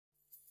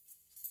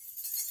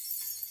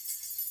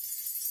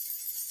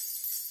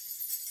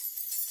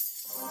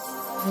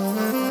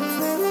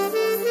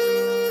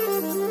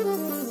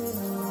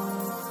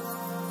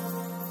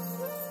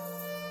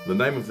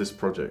name of this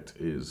project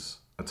is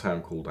A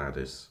Town Called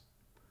Addis.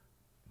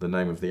 The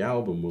name of the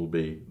album will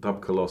be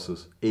Dub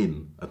Colossus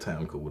in A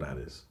Town Called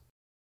Addis.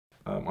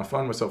 I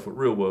find myself at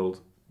Real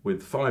World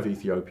with 5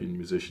 Ethiopian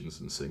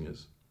musicians and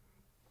singers.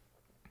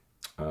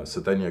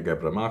 Sedenia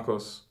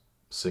Gebramakos,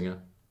 singer,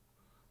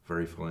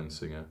 very fine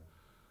singer.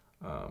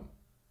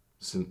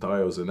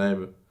 Sintayo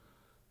Zenebe,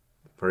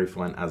 very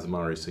fine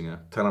Azmari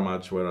singer.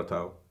 Teramad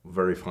Shweratal,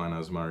 very fine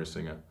Azmari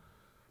singer.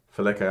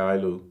 Feleke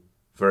Ailu,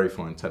 very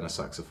fine tenor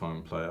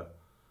saxophone player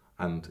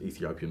and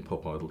Ethiopian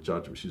pop idol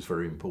judge, which is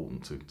very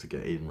important to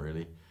get in,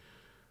 really.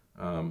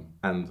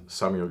 And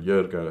Samuel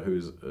Yerga, who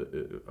is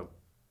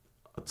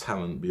a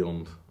talent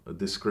beyond a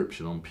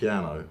description on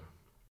piano.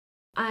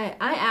 I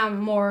am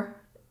more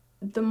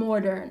the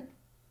modern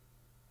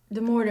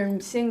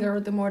singer,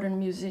 the modern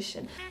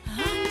musician.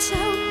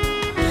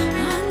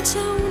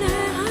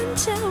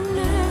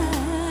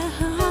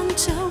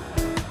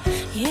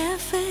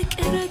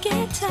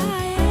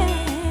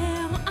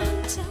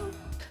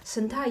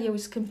 Sintayo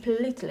is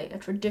completely a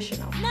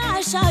traditional.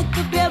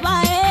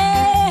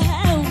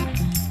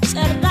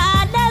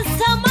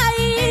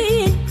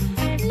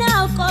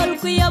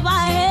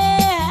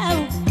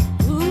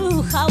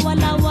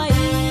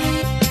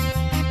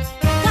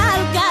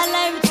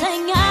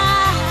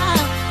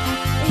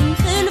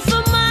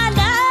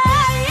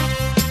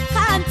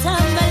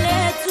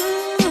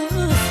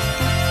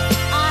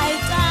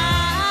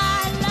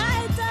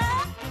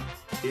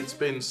 It's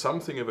been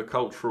something of a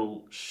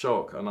cultural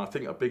shock, and I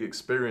think a big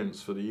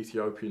experience for the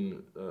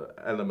Ethiopian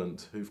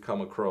element who've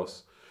come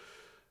across,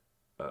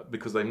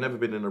 because they've never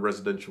been in a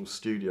residential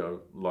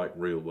studio like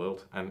Real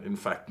World, and in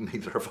fact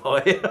neither have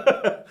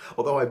I,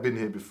 although I've been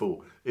here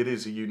before. It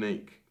is a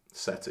unique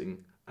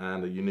setting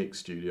and a unique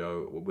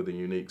studio with a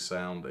unique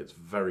sound. It's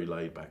very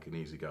laid back and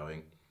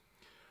easygoing,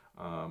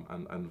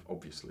 and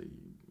obviously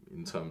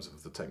in terms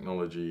of the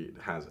technology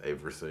it has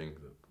everything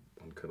that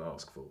one could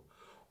ask for.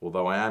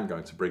 Although I am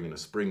going to bring in a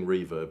spring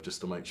reverb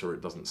just to make sure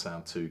it doesn't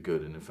sound too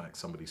good, and in fact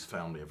somebody's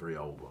found me a very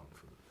old one.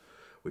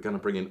 We're going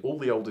to bring in all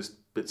the oldest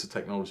bits of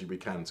technology we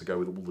can to go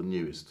with all the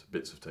newest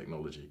bits of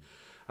technology.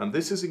 And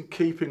this is in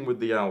keeping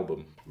with the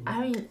album. I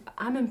mean,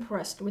 I'm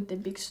impressed with the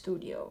big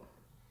studio.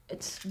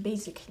 It's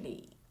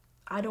basically,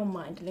 I don't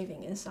mind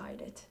living inside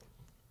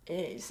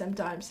it.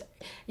 Sometimes,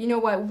 you know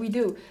what we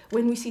do?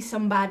 When we see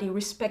somebody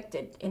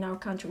respected in our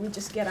country, we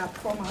just get up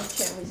from our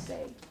chair and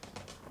say,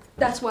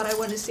 that's what I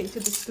want to say to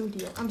the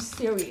studio. I'm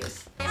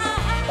serious.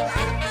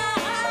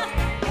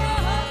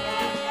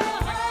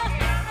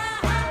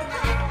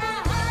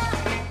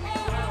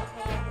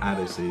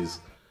 Addis is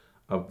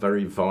a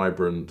very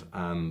vibrant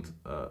and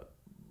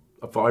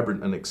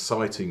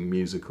exciting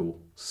musical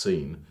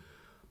scene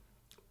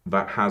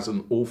that has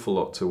an awful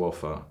lot to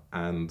offer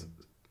and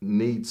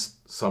needs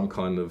some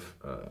kind of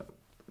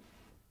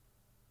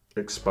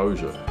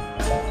exposure.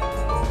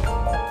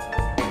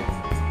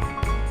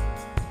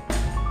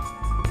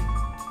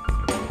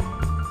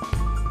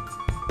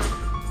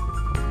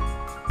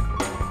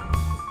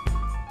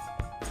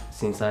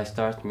 Since I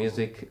start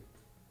music,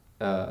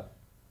 I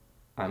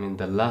mean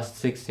the last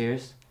 6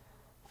 years,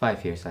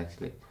 5 years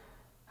actually,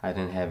 I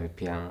didn't have a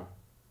piano,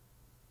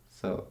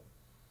 so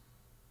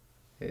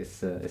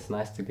it's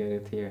nice to get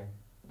it here,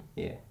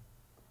 yeah.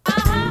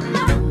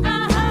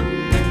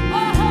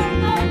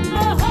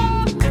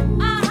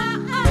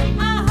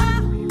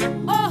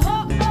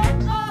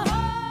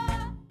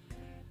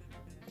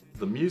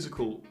 The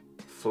musical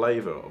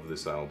flavour of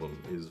this album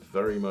is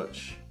very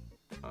much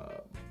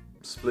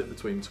split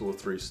between 2 or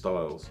 3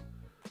 styles,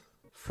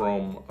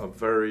 from a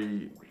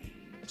very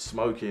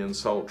smoky and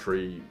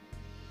sultry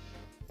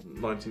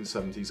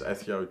 1970s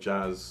Ethio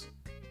jazz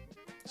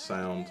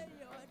sound,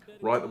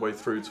 right the way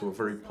through to a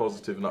very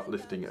positive and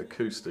uplifting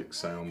acoustic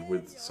sound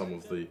with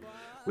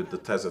the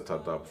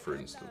Tezeta dub, for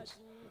instance.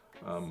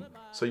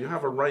 So you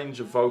have a range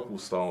of vocal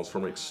styles,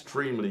 from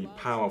extremely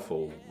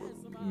powerful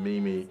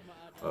Mimi,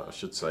 I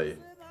should say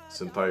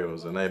Sintayo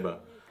Zenebe,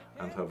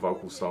 and her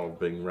vocal style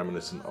being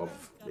reminiscent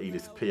of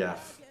Edith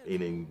Piaf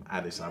in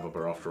Addis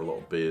Ababa after a lot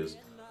of beers,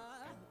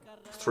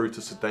 through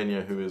to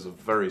Sedenia, who is a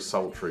very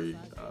sultry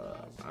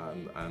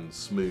and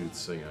smooth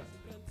singer.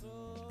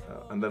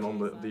 And then on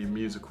the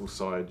musical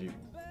side,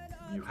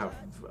 you have,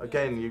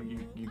 again,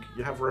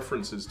 you have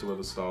references to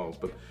other styles,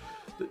 but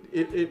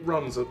it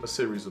runs a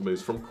series of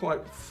moves from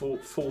quite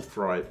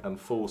forthright and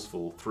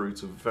forceful through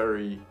to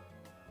very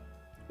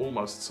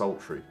almost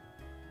sultry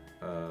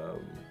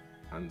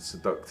and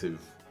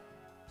seductive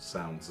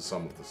sound to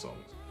some of the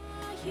songs.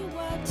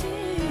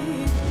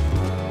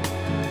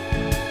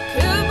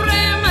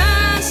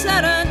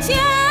 Sarah